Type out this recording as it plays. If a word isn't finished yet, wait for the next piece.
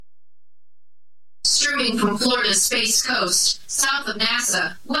Streaming from Florida's Space Coast, south of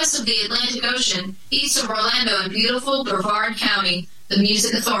NASA, west of the Atlantic Ocean, east of Orlando and beautiful Brevard County, the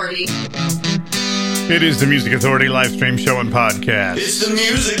Music Authority. It is the Music Authority live stream show and podcast. It's the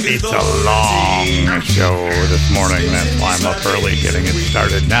Music Authority. It's a long show this morning. That's why I'm up early getting it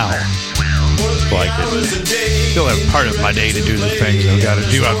started now. So I can still have part of my day to do the things I've got to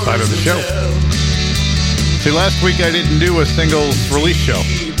do outside of the show. See, last week I didn't do a singles release show.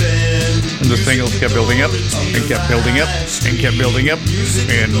 And the singles kept building up and kept building up and kept building up.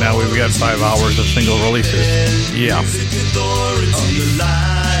 And now we've got 5 hours of single releases. Yeah.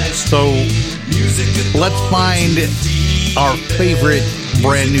 So let's find our favorite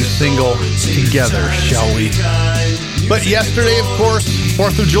brand new single together, shall we? But yesterday, of course,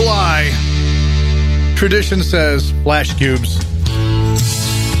 4th of July, tradition says Flash Cubes.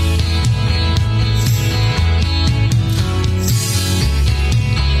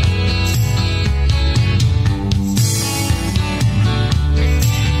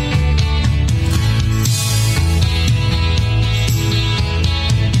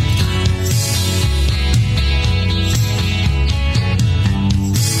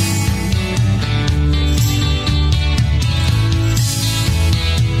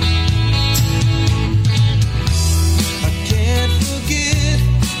 Can't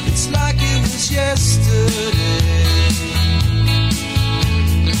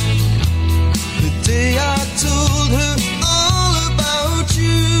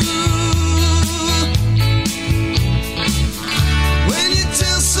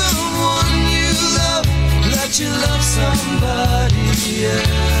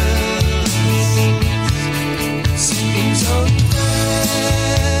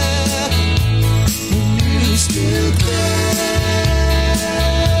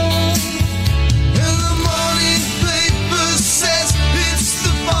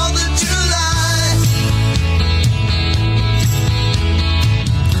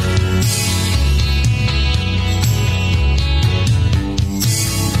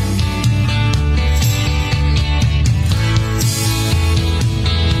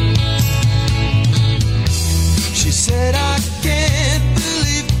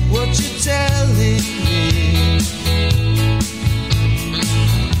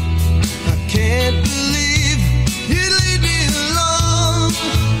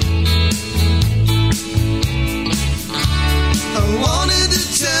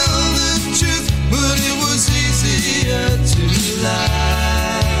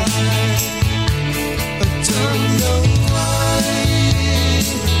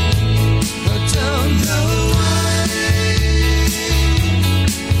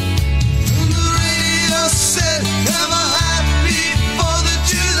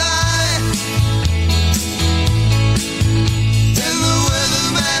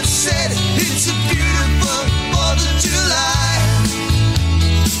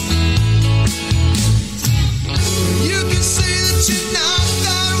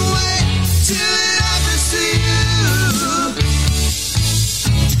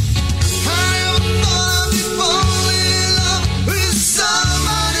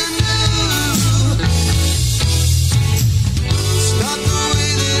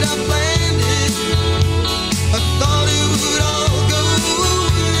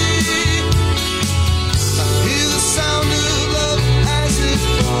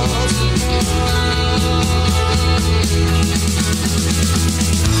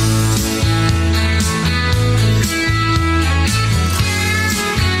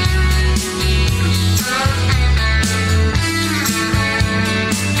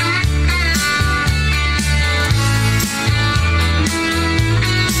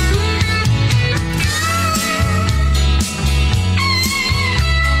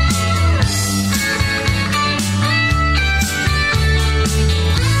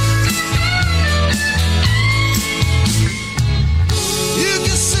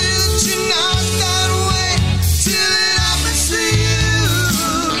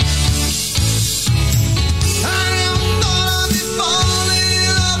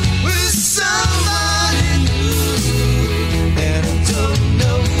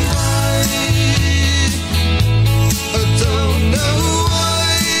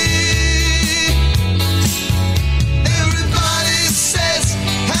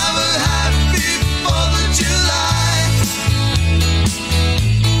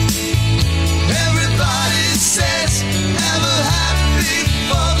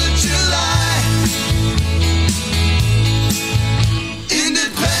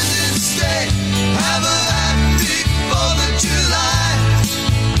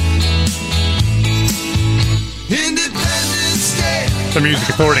The Music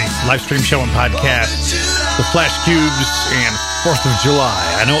Authority, live stream show and podcast. The Flash Cubes and 4th of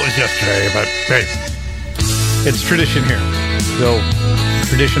July. I know it was yesterday, but hey, it's tradition here. So,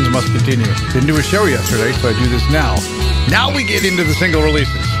 traditions must continue. Didn't do a show yesterday, so I do this now. Now we get into the single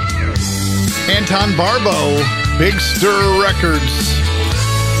releases. Anton Barbo, Big Stir Records.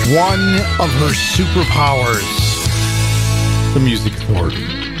 One of her superpowers. The Music Authority.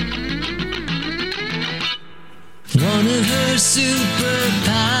 One of her superpowers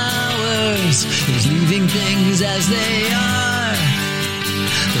is leaving things as they are.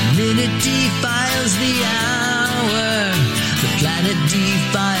 The minute defiles the hour, the planet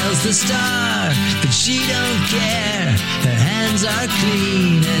defiles the star. But she don't care, her hands are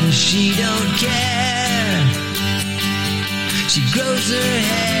clean and she don't care. She grows her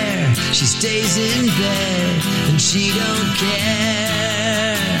hair, she stays in bed and she don't care.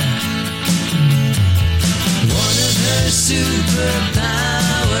 Her superpowers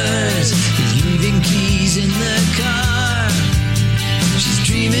is leaving keys in the car. She's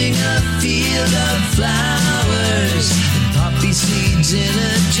dreaming a field of flowers and poppy seeds in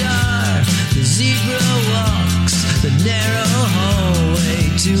a jar. The zebra walks the narrow hallway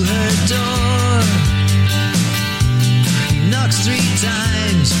to her door. He knocks 3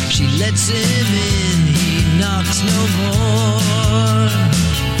 times, she lets him in, he knocks no more.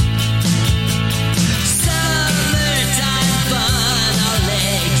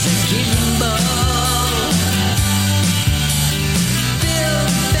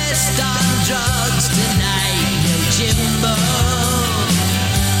 Drugs tonight, no Jimbo.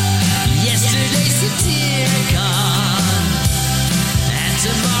 Yesterday Satyricon, and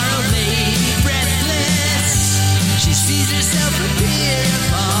tomorrow maybe Breathless. She sees herself appear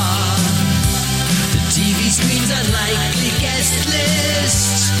upon the TV screen's unlikely guest list.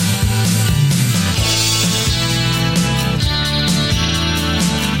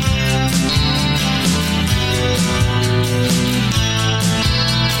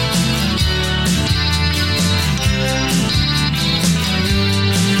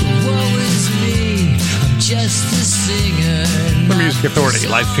 Just the singer. The Music Authority,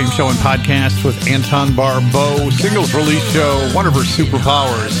 live stream show and podcast with Anton Barbo. Singles release show, one of her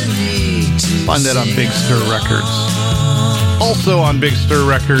superpowers. Find that on Big Stir Records. Also on Big Stir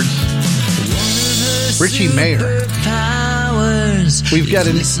Records, Richie Mayer. We've got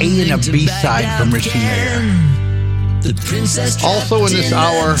an A and a B side from Richie Mayer. Also in this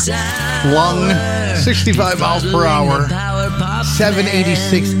hour, Lung, 65 miles per hour,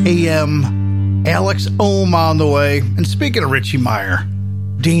 786 AM. Alex Ohm on the way. And speaking of Richie Mayer,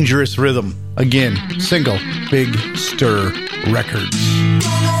 Dangerous Rhythm. Again, single, Big Stir Records.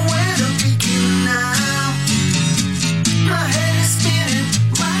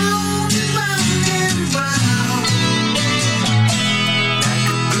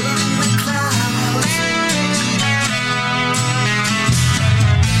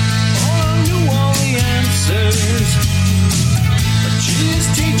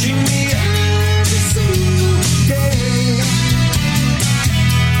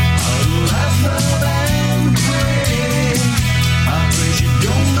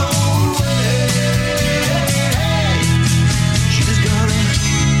 Don't know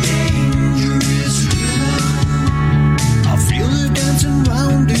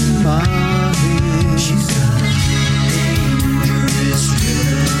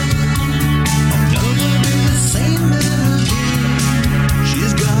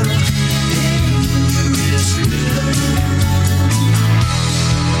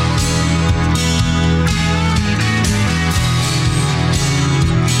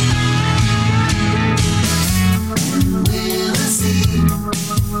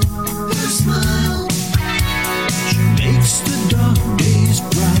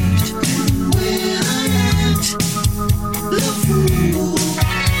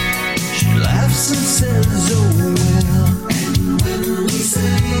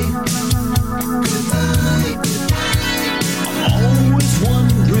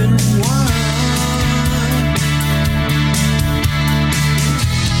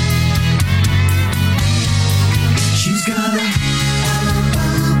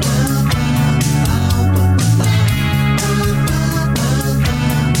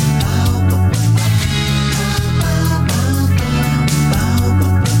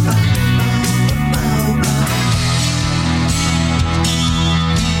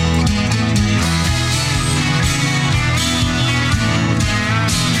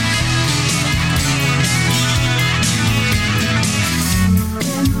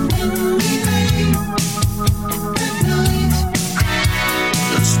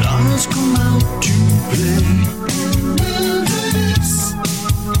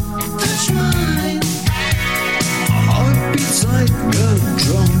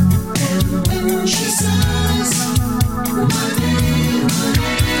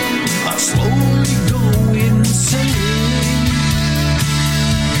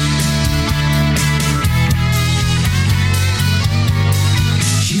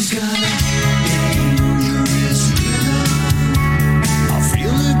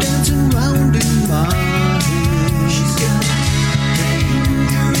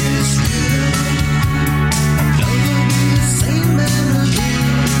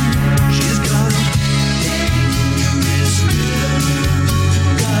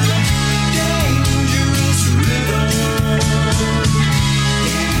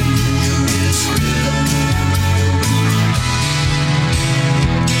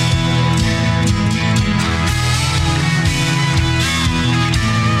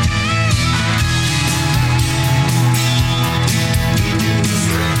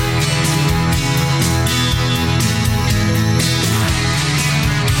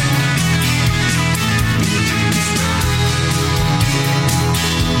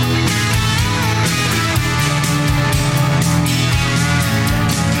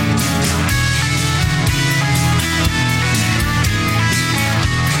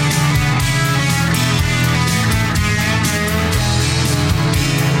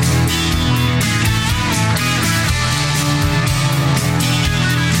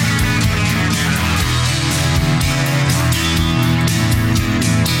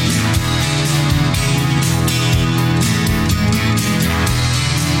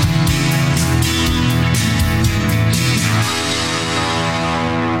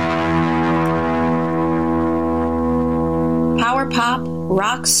pop,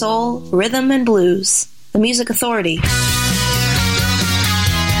 rock, soul, rhythm, and blues. The Music Authority.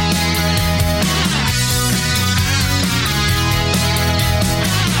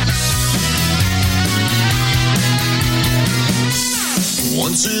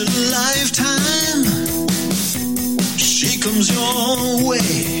 Once in a lifetime, she comes your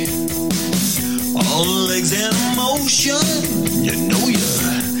way. All legs and emotion, you know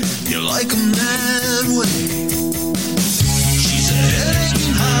you like them that way. She's a headache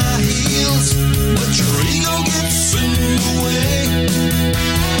in high heels, but your ego gets in the way.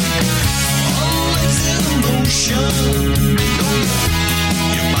 All legs and emotion, you know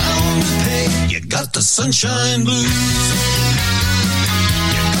you're bound to pay. You got the sunshine blues.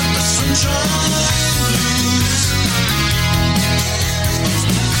 Sunshine blues.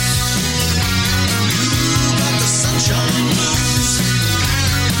 You got the sunshine blues.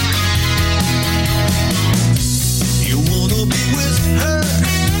 You wanna be with her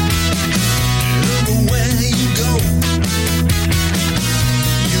everywhere you go.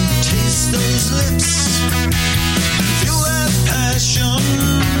 You taste those lips, feel that passion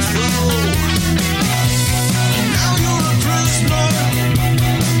flow. Now you're a prisoner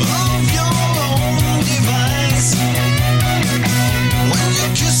of your own device. When you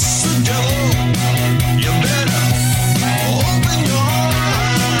kiss the devil, you better open your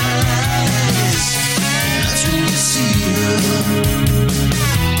eyes. That's when you see her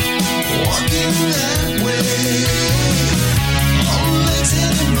walking that way. All legs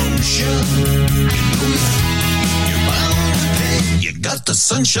and emotion, you know you're bound to pay. You got the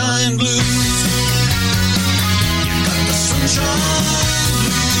sunshine blues. You got the sunshine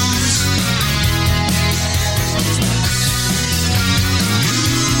blues.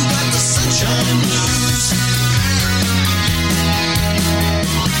 Sunshine blues.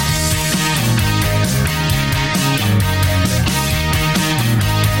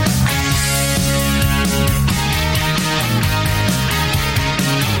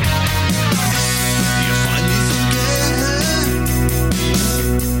 You finally forget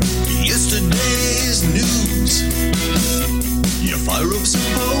yesterday's news. You fire up some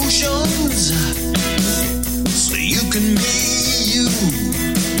potions so you can be you.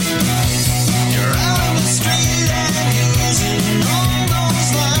 You're out on the street and using all those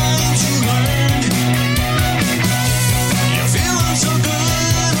lines you learned. You're feeling so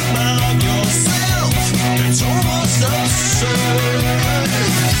good about yourself, it's almost absurd.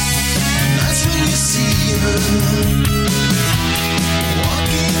 And that's when you see her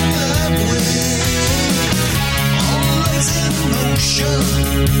walking that way. All legs in motion,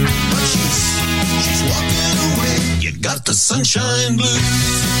 but she's walking away. You got the sunshine blues.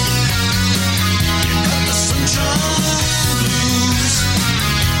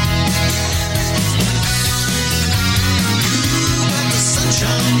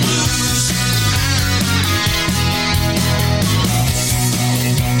 Sunshine blues.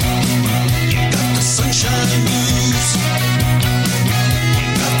 You got the sunshine blues. You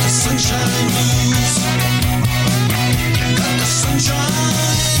got the sunshine blues. You got the sunshine blues. You got the sunshine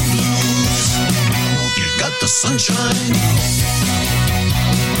blues. You got the sunshine.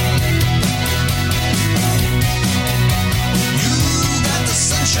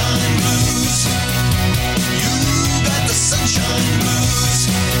 Sunshine blues. You got the sunshine blues.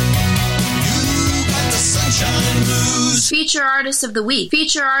 You got the sunshine blues. Feature Artist of the Week.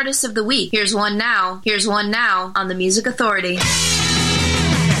 Feature Artist of the Week. Here's one now. Here's one now on the Music Authority. 40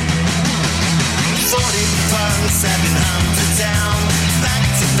 punks have been hunted down, back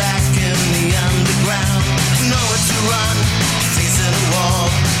to back in the underground. Nowhere to run, facing a wall.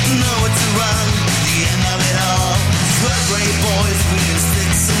 Nowhere to run, the end of it all. 12 great boys with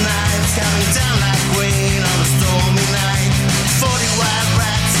sticks and knives, counting down like rain on a stormy night. 40 wild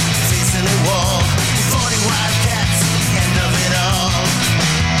rats facing a wall. 40 wild cats, end of it all.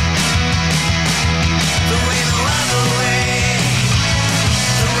 There ain't no other way.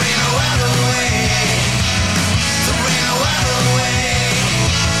 There ain't no other way. There ain't no other way.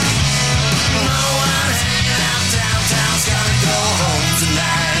 No one hanging out downtown's gonna go home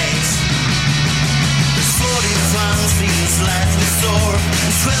tonight. There's 40 drunks being slightly sore,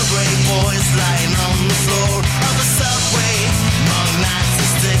 and 12 great boys lying on the floor of the subway, among knives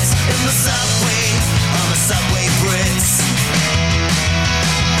and sticks in the subway, on the subway bricks.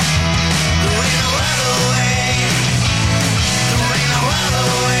 There ain't no other way. There ain't no other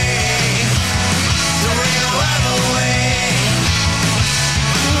way. There ain't no other way.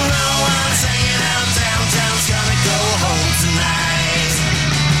 No one's hanging out downtown's gonna go home tonight.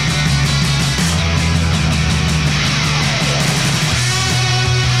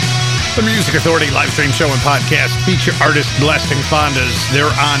 The Music Authority live stream show and podcast feature artist Blasting Fondas. They're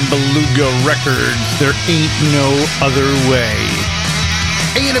on Beluga Records. There ain't no other way.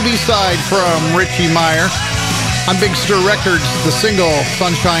 A and a B side from Richie Meyer. On Big Stir Records, the single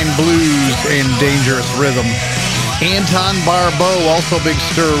Sunshine Blues and Dangerous Rhythm. Anton Barbeau, also Big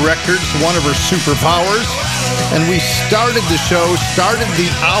Stir Records, one of her superpowers. And we started the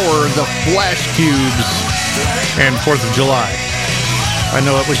hour, the Flash Cubes, and 4th of July. I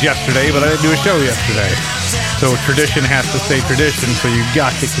know it was yesterday, but I didn't do a show yesterday. So tradition has to stay tradition, so you've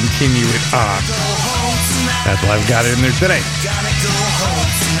got to continue it on. That's why I've got it in there today.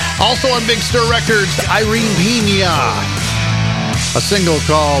 Also on Big Stir Records, Irene Pena. A single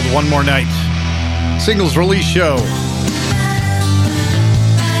called One More Night. Singles release show.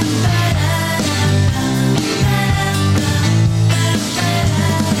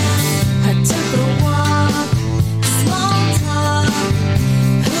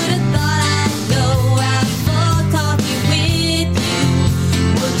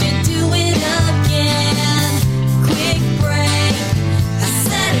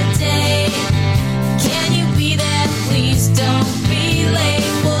 Don't be late,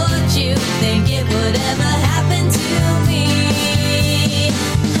 would you think it would ever happen to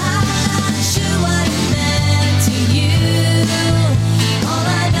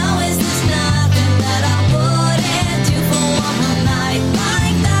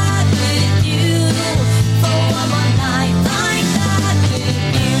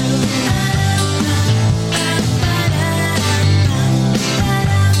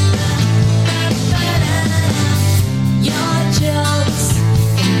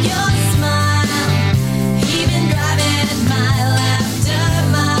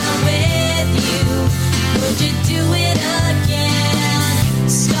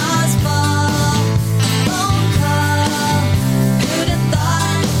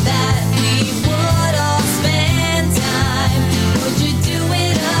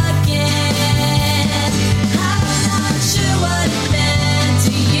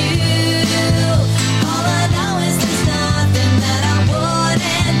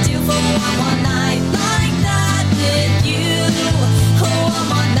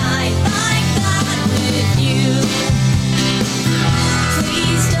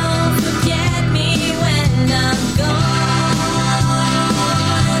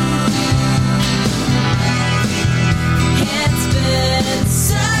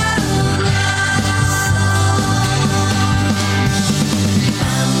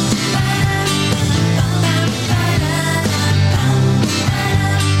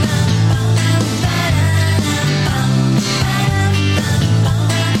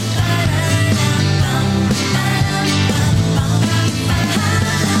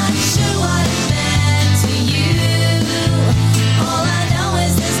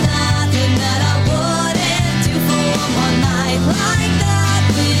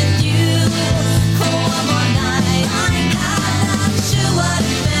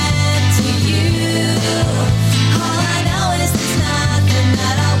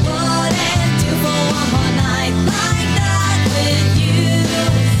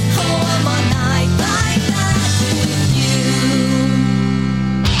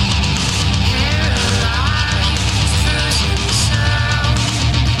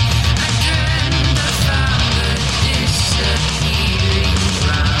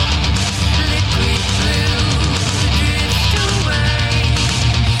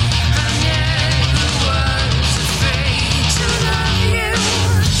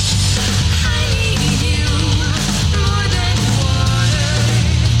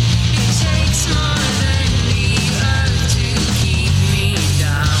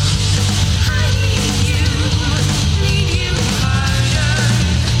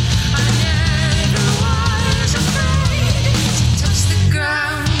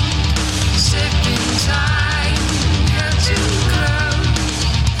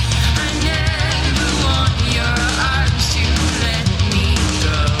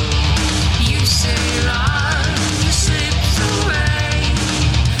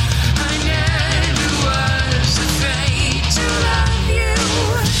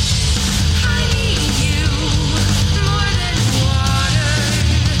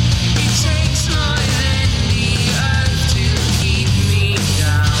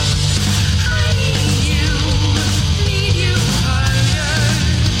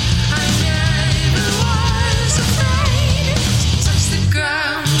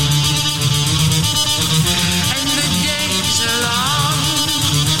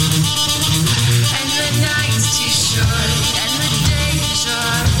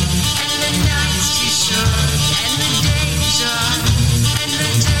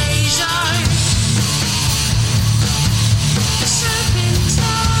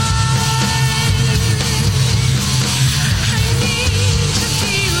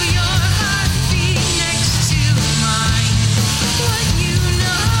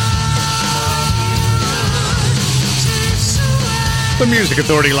The Music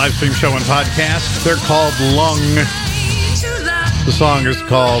Authority live stream show and podcast. They're called Lung. The song is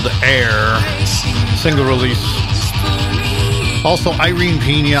called Air. Single release. Also, Irene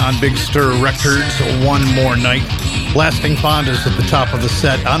Pena on Big Stir Records, One More Night. Lasting Fond is at the top of the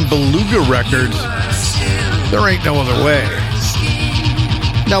set. On Beluga Records, There Ain't No Other Way.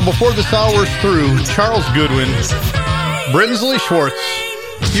 Now, before this hour's through, Charles Goodwin, Brinsley Schwartz.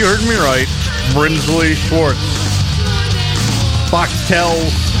 You heard me right. Brinsley Schwartz.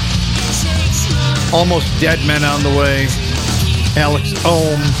 Foxtels. Almost Dead Men on the way. Alex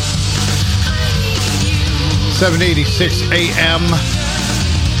Ohm. 786 AM.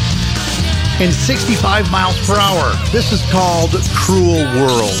 And 65 miles per hour. This is called Cruel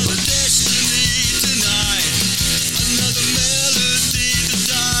World.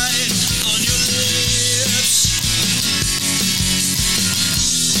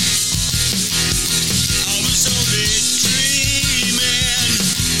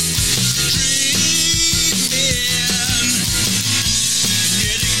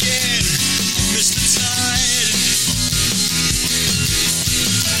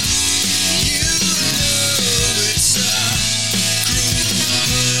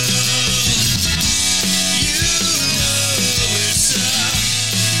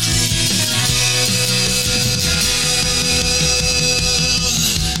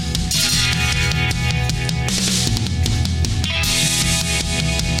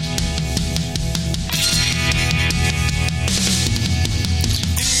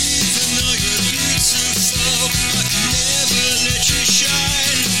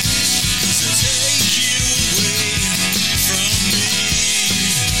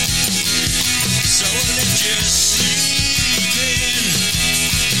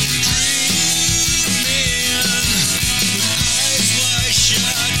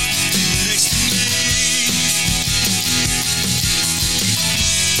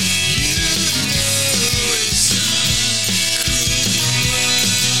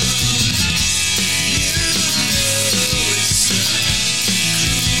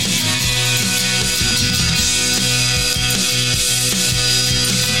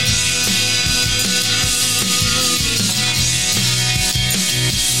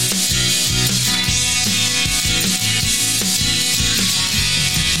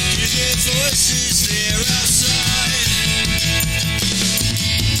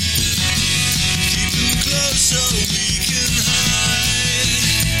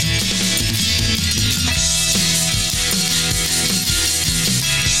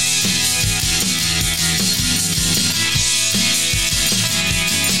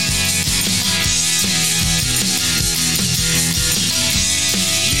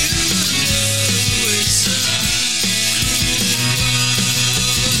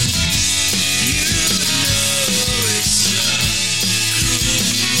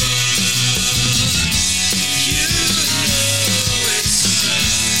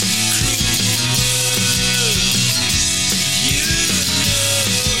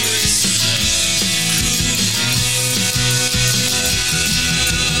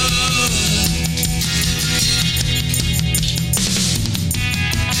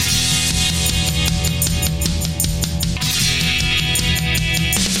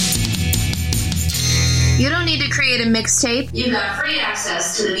 You don't need to create a mixtape. You've got free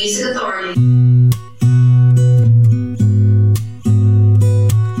access to the Music Authority.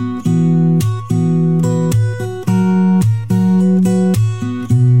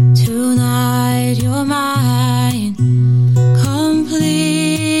 Tonight you're mine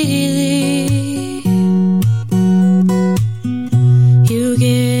completely. You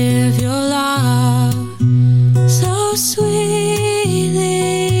give your love so sweetly.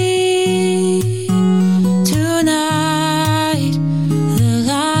 Tonight the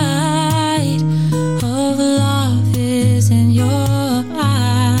light of love is in your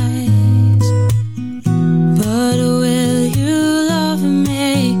eyes. But will you love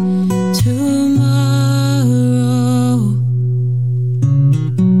me tomorrow?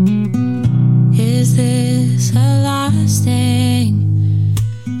 Is this a lasting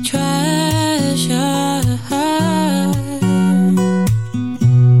treasure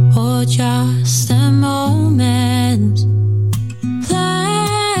or just a moment's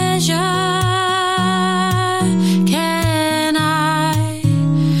pleasure? Can I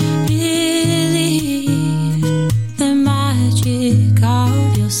believe the magic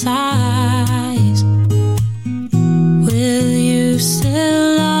of your size? Will you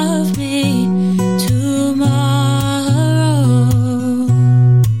still love me tomorrow?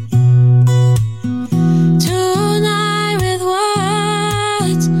 Tonight with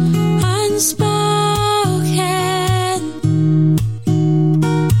words unspoken,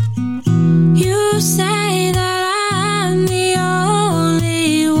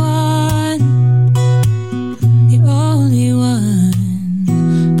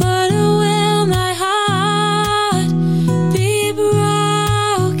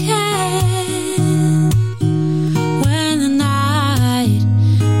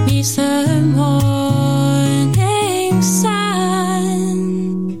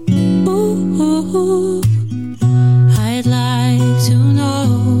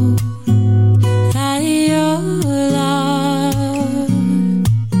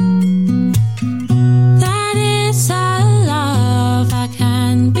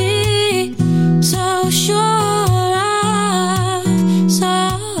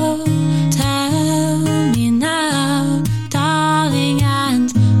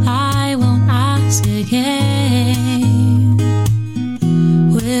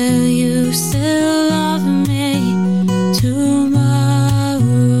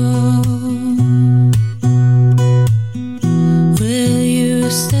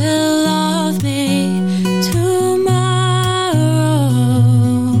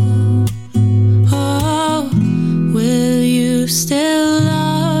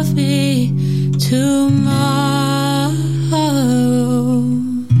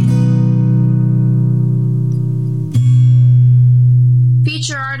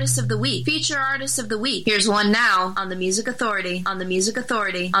 Feature Artist of the Week. Feature Artist of the Week. Here's one now on the Music Authority. On the Music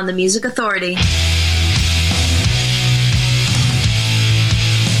Authority. On the Music Authority.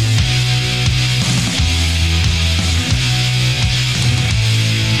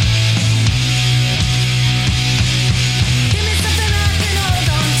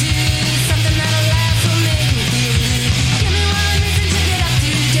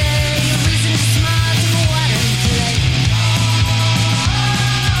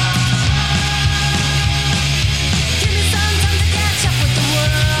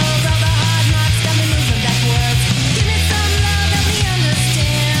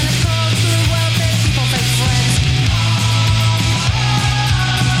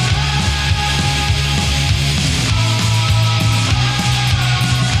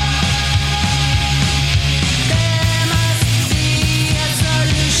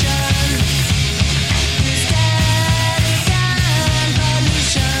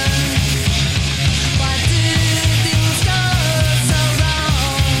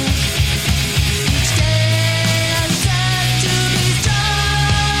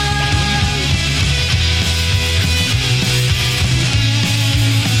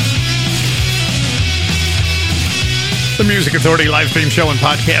 The Music Authority live stream show and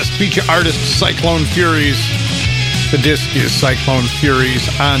podcast. Feature artist Cyclone Furies. The disc is Cyclone Furies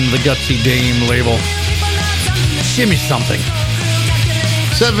on the Gutsy Dame label. Give me something.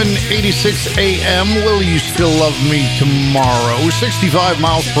 7:86 a.m. Will You Still Love Me Tomorrow? 65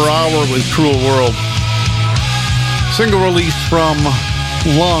 miles per hour with Cruel World. Single release from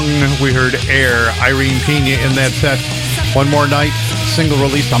Lung. We heard Air. Irene Pena in that set. One More Night. Single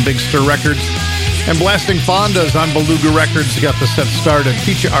release on Big Stir Records. And Blasting Fondas on Beluga Records got the set started.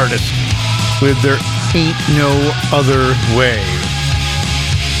 Feature artist with There Ain't No Other Way.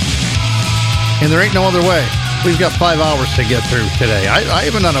 And there ain't no other way. We've got 5 hours to get through today. I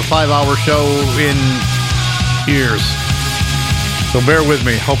haven't done a 5-hour show in years. So bear with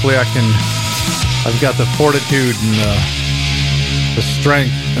me. Hopefully I've got the fortitude and the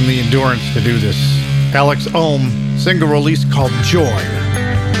strength and the endurance to do this. Alex Ohm, single release called Joy.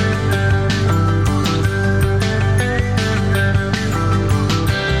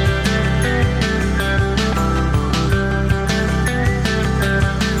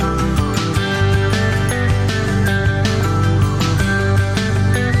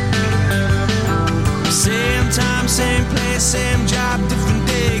 Same job, different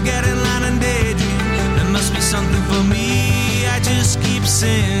day, get in line and daydream. There must be something for me. I just keep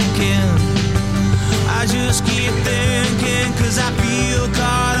sinking. I just keep thinking, cause I feel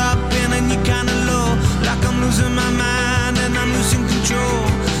caught up in and you're kinda low. Like I'm losing my mind and I'm losing control.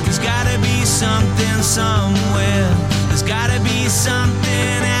 There's gotta be something somewhere. There's gotta be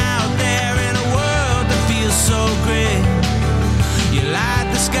something out there in a world that feels so great. You light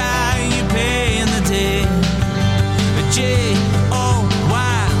the sky and you pay in the day.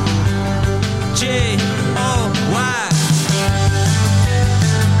 J-O-Y, J-O-Y.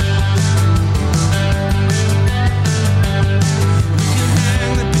 We can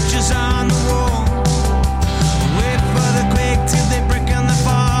hang the pictures on the wall. Wait for the quake till they break and they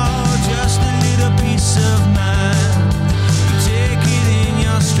fall. Just a little peace of mind. You take it in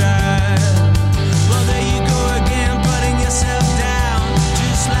your stride. Well, there you go again, putting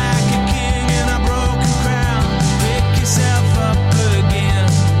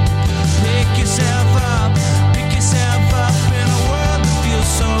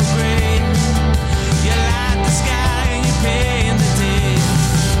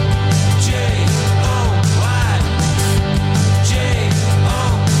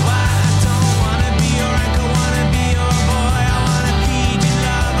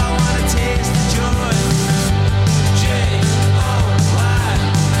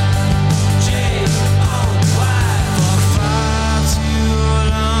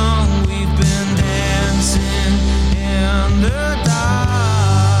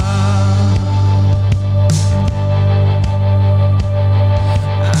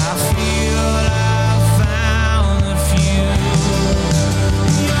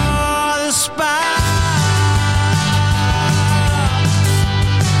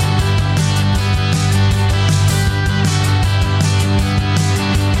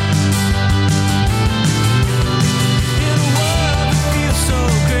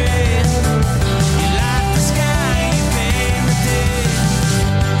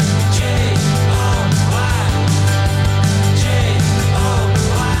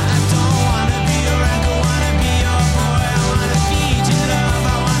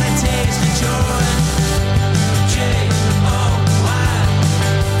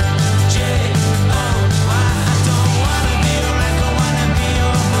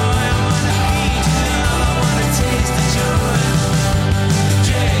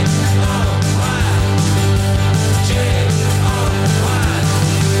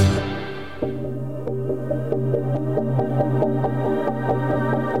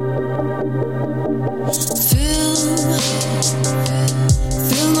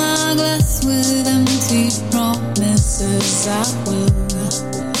yes I will.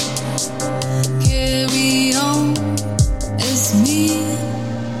 Carry on as me.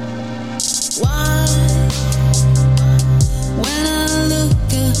 Why? When I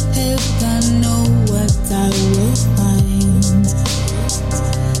look ahead, I know what I will find.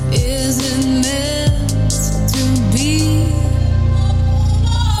 Is it meant to be?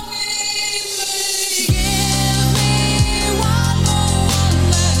 Give me one more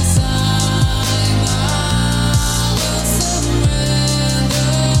last time. I will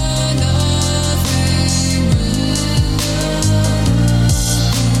surrender nothing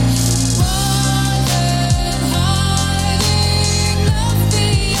more than hiding left the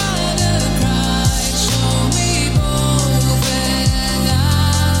other cry. Show me both and I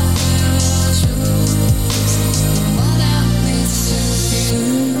will choose what I miss you.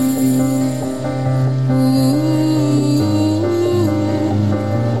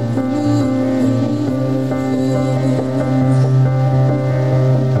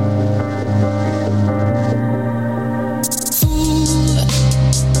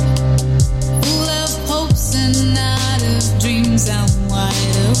 Full of hopes and not of dreams, I'm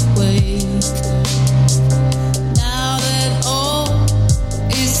wide awake. Now that all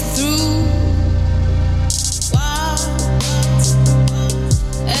is through, what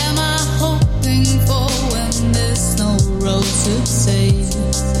am I hoping for when there's no road to take?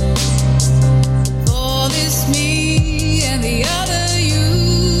 For this me and the other you.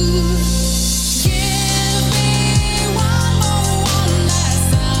 Give me one last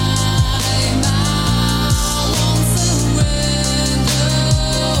time. I won't surrender.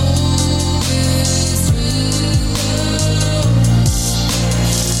 It's true.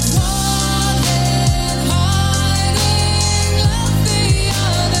 One hand hiding left the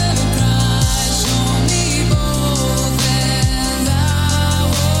other cry. Show me both and I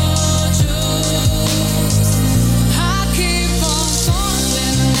will choose. I keep on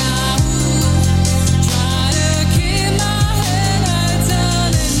falling now. Try to keep my head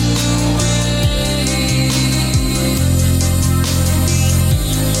turning away.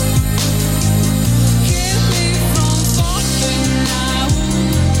 Keep me from falling now.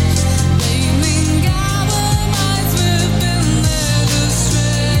 Blaming our minds, we've been led astray.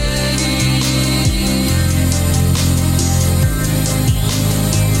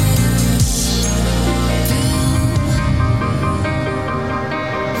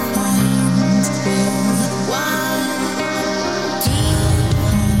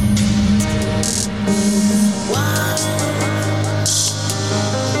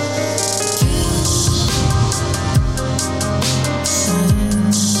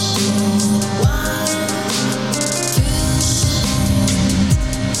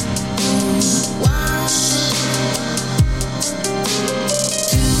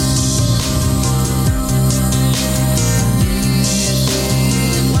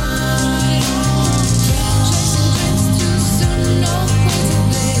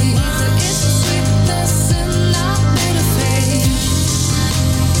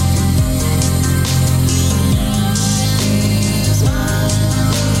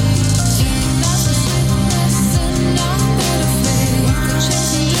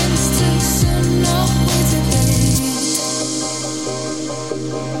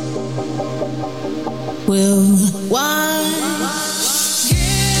 Will why?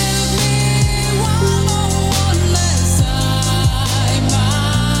 Give me one last time. I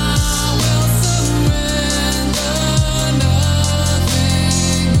will surrender nothing.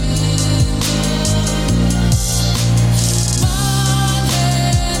 One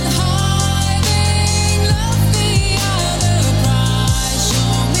hand hiding left the other cry.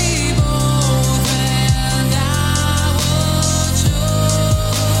 Show me both and I will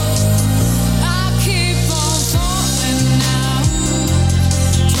choose. I keep on falling now.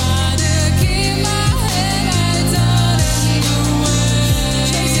 Try to keep my head turning away.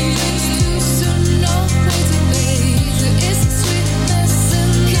 Chasing dreams too soon, no way to be. It's a sweetness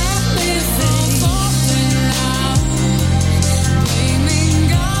and can't be fake. Falling now,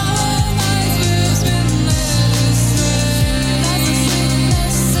 blaming our minds, we've been led astray. That's a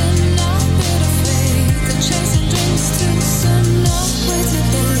sweetness and not bitter fate. Chasing dreams too soon, no way to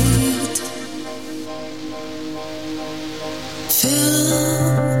be.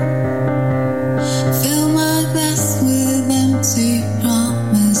 Fill my glass with empty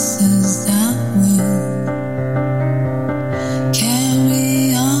promises that will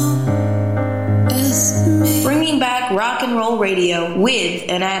carry on as me. Bringing back rock and roll radio with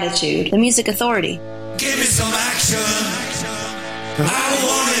an attitude. The Music Authority. Give me some action. I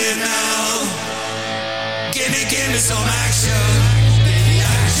want it now. Give me some action.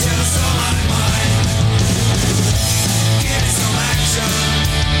 Action's on my mind. Give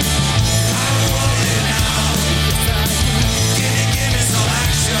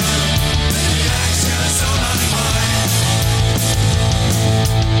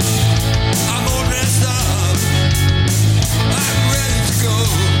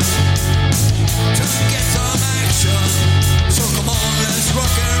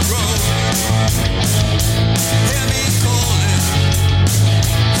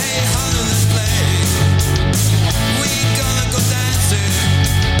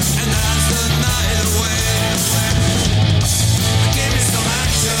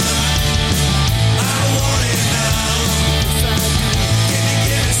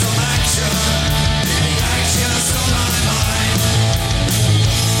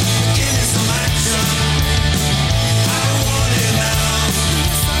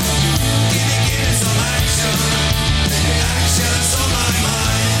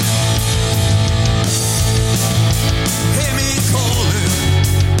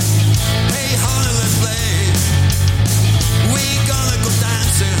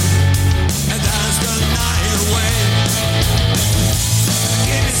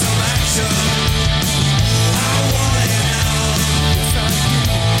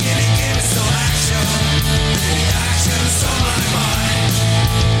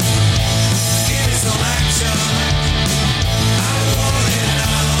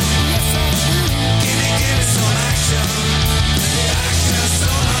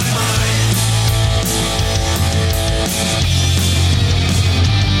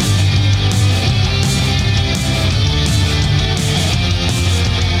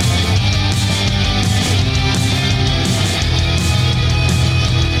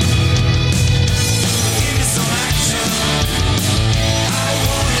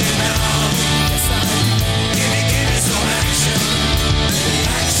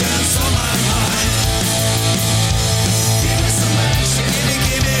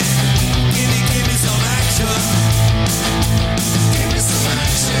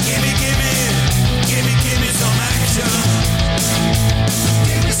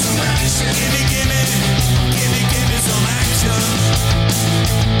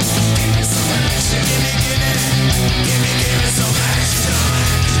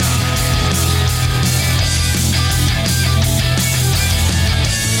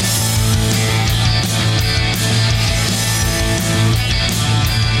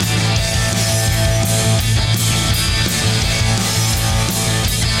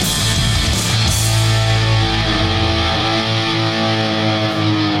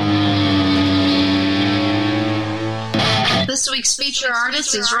This week's feature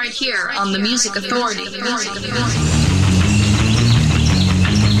artist is right here on the Music Authority. I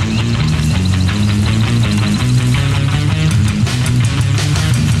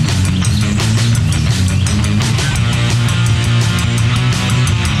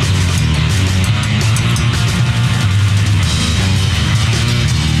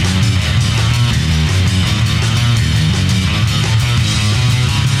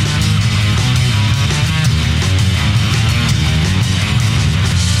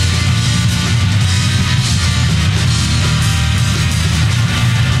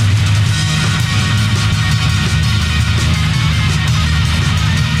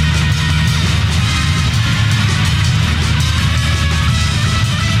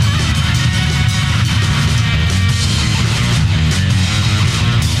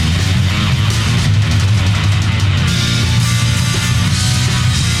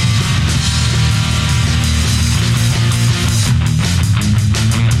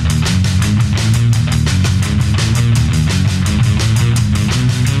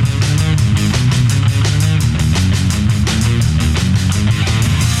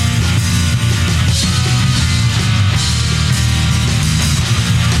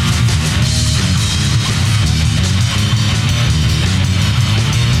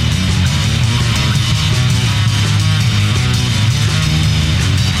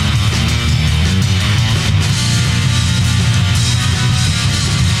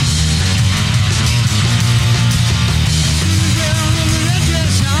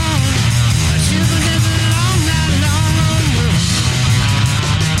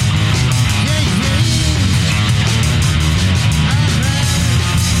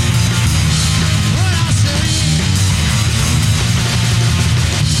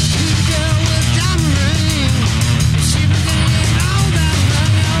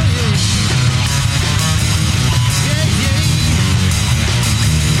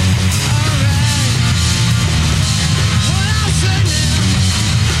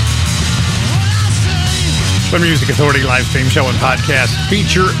The Music Authority live stream show and podcast.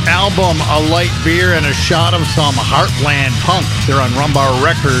 Feature album, A Light Beer and a Shot of Some Heartland Punk. They're on Rumbar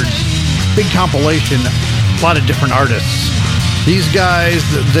Records. Big compilation. A lot of different artists. These guys,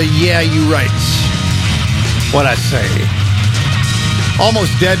 the Yeah You Rights. What I say.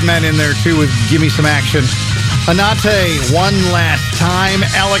 Almost Dead Men in there too with Gimme Some Action. Anate, One Last Time.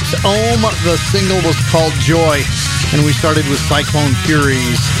 Alex Ohm, the single was called Joy. And we started with Cyclone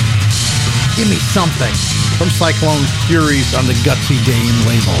Furies. Give Me Something from Cyclone Furies on the Gutsy Dame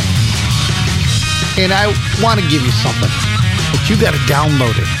label. And I want to give you something, but you got to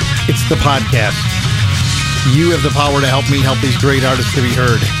download it. It's the podcast. You have the power to help me help these great artists to be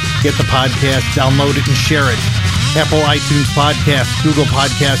heard. Get the podcast, download it, and share it. Apple iTunes Podcast, Google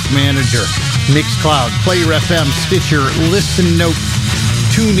Podcast Manager, Mixcloud, Player FM, Stitcher, Listen Note,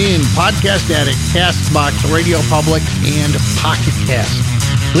 TuneIn, Podcast Addict, CastBox, Radio Public, and Pocket Cast.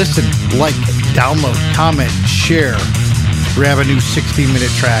 Listen, like, download, comment, share. Grab a new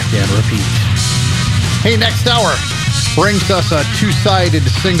 60-minute track and repeat. Hey, next hour brings us a two-sided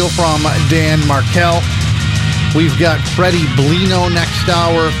single from Dan Markel. We've got Freddie Blino next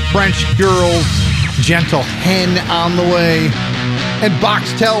hour, French Girls, Gentle Hen on the way, and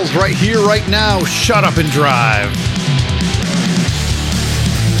Box Tells right here, right now. Shut up and drive.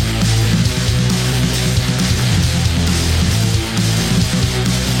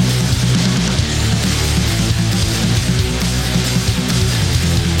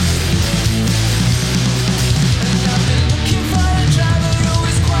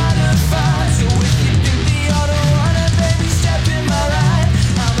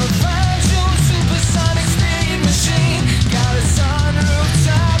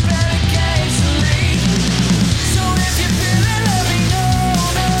 So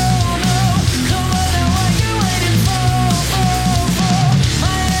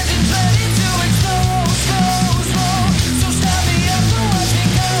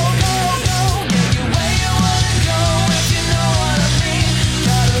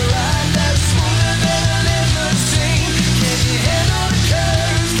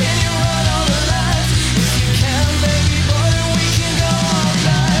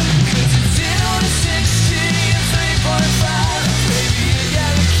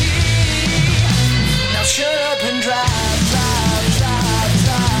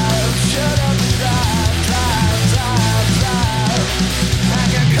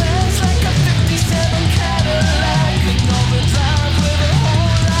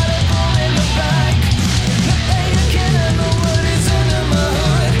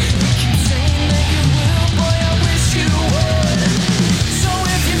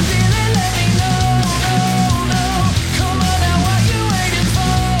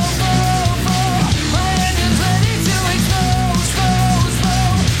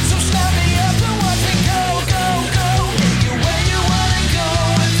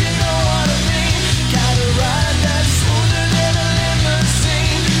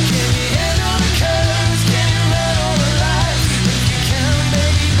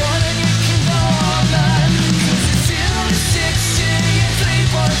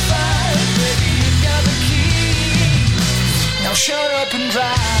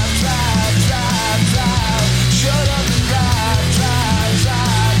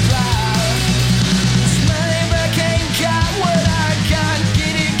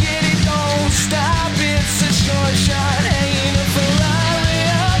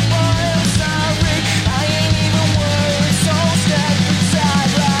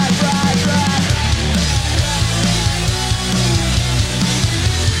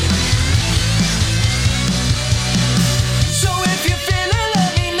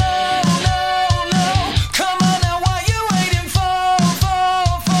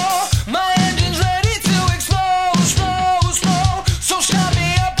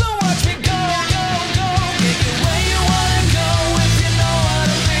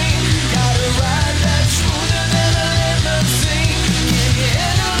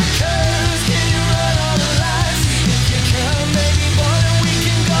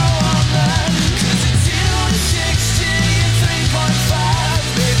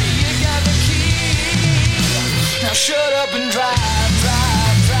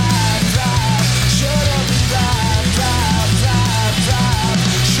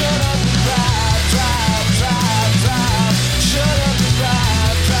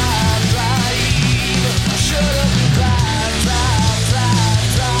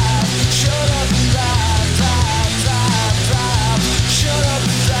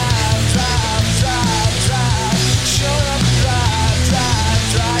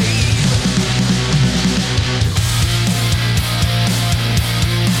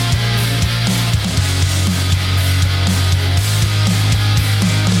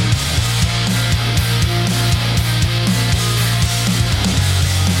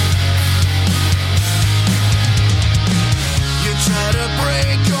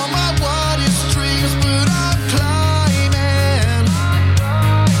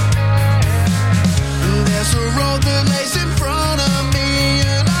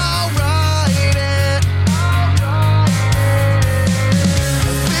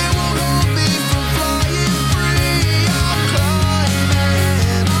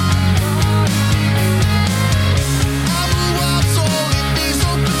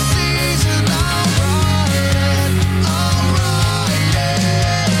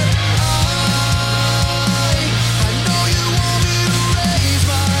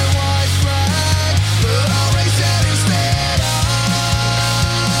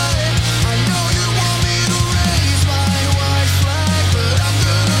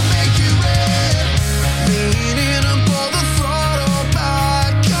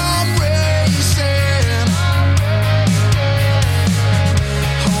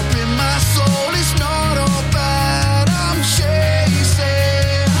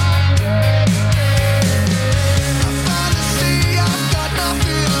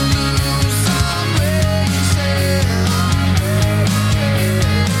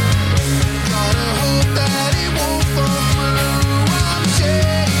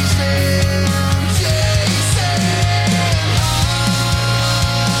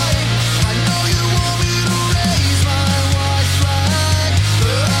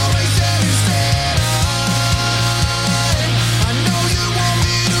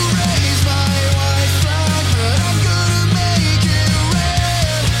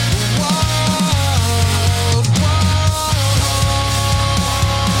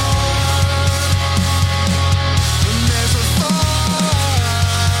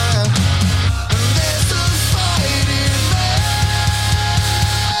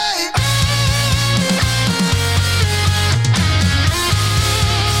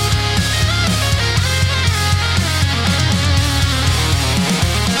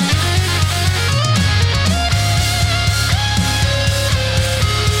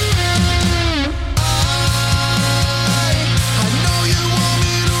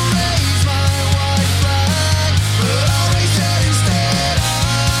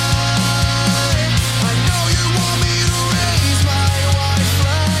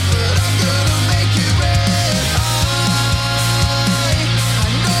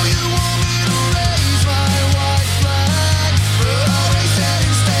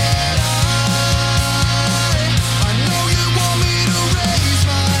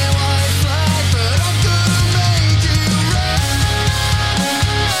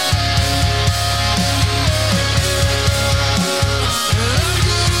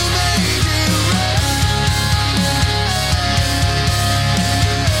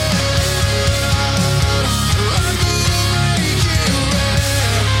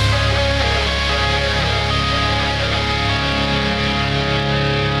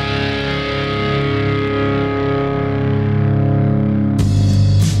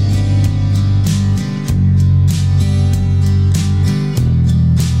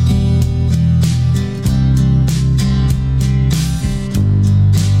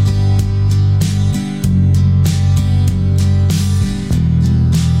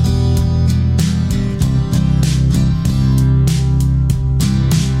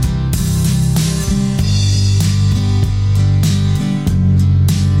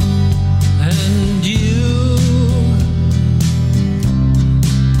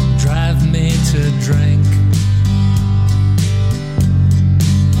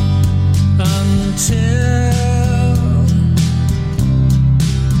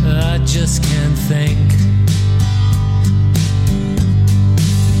just can't think.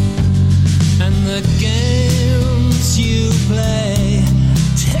 And the games you play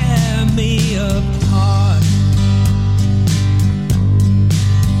tear me apart.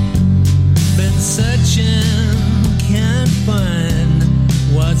 Been searching, can't find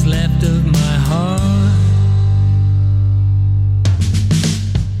what's left of my heart.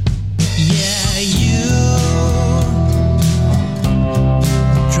 Yeah, you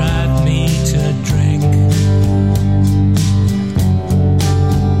drive me to drink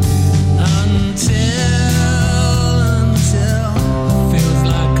until feels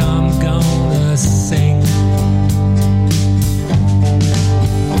like I'm gonna sink.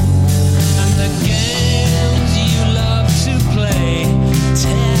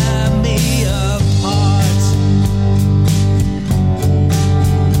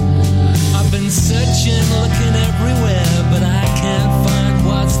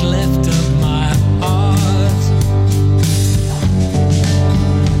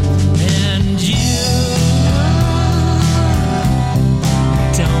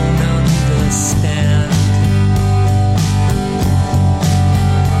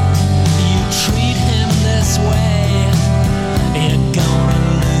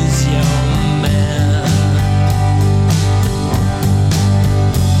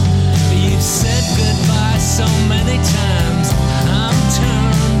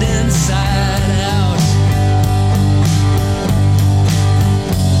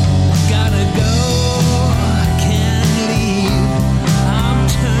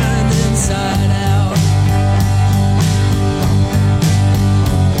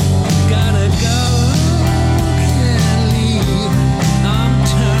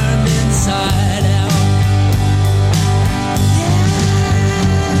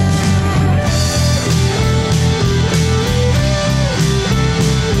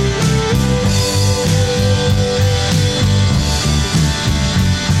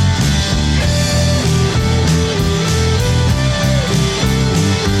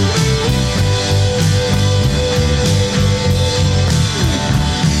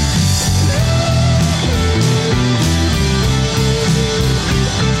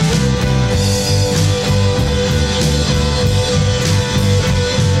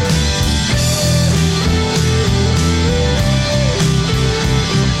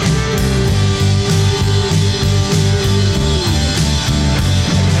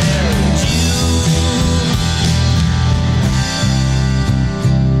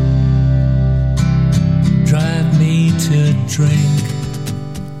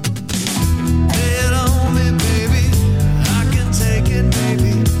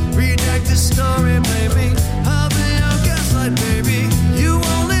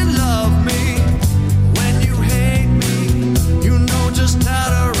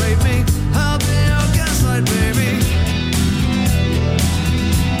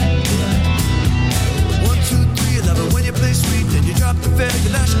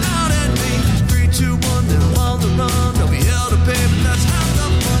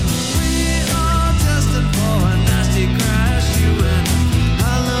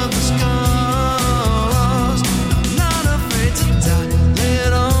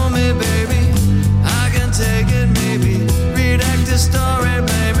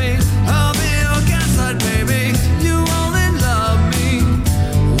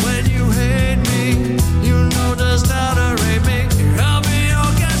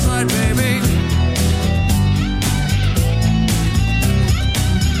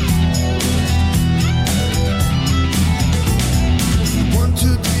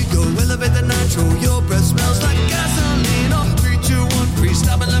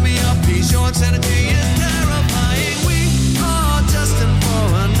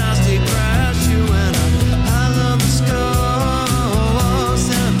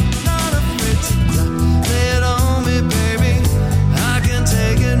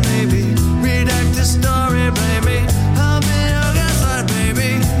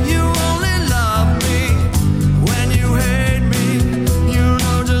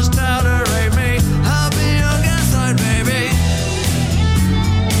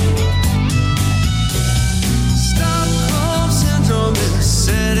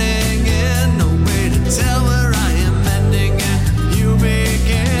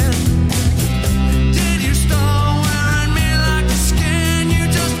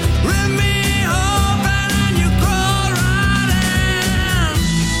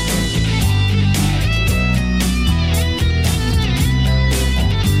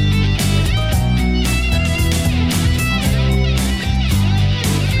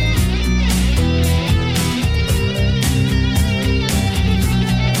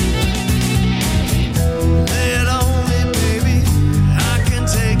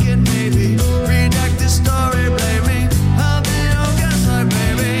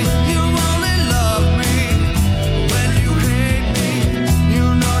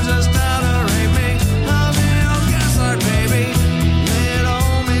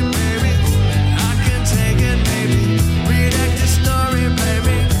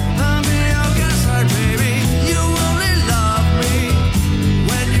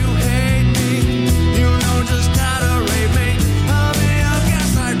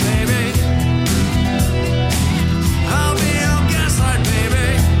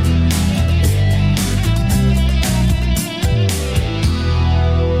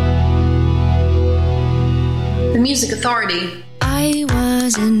 Music Authority. I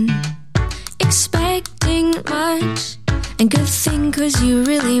wasn't expecting much, and good thing 'cause you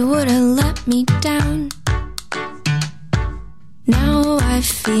really would've let me down. Now I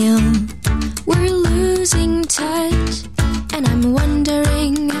feel we're losing touch, and I'm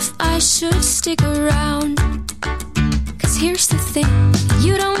wondering if I should stick around. 'Cause here's the thing,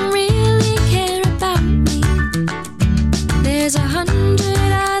 you don't really care about me. There's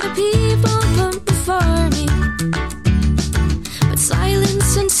 100 other people put before me, but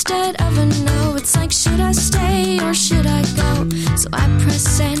silence instead of a no. It's like, should I stay or should I go? So I press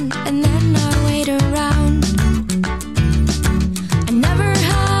send and then I wait around. I never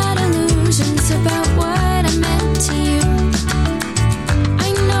had illusions about what I meant to you. I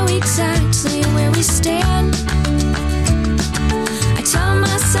know exactly where we stand. I tell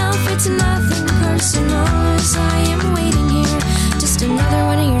myself it's nothing personal as I am waiting here. Just another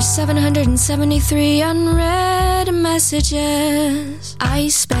one of your 773 unread messages. I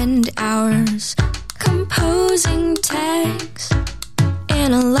spend hours composing texts,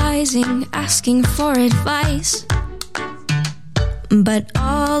 analyzing, asking for advice, but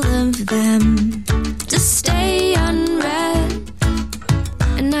all of them just stay unread.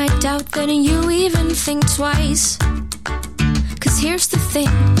 And I doubt that you even think twice. 'Cause here's the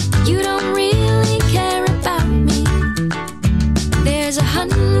thing, you don't really care about me. There's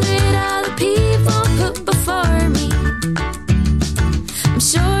 100 other people put before me. I'm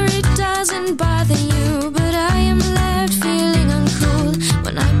sure it doesn't bother you, but I am left feeling uncool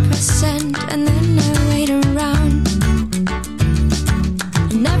when I press send and then I wait around.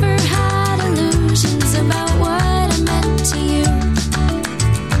 I never had illusions about what I meant to you.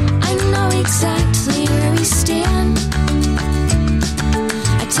 I know exactly where we stand.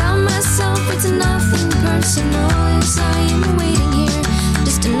 I tell myself it's nothing personal as I am waiting here.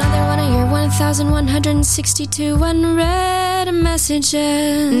 Just another one of your 1,162 unread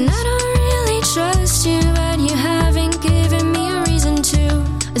messages. And I don't really trust you, but you haven't given me a reason to.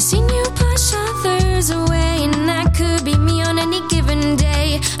 I've seen you push others away, and that could be me on any given day.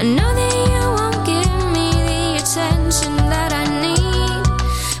 I know that you won't give me the attention that I need,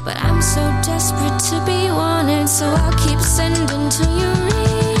 but I'm so desperate to be wanted, so I'll keep sending till you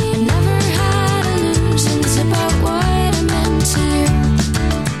read. I never had illusions about what I meant to you.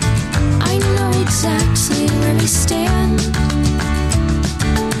 I know exactly where we stand.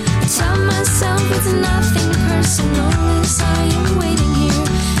 I tell myself it's nothing personal as I am waiting here.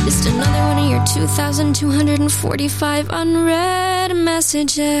 Just another one of your 2,245 unread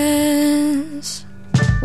messages.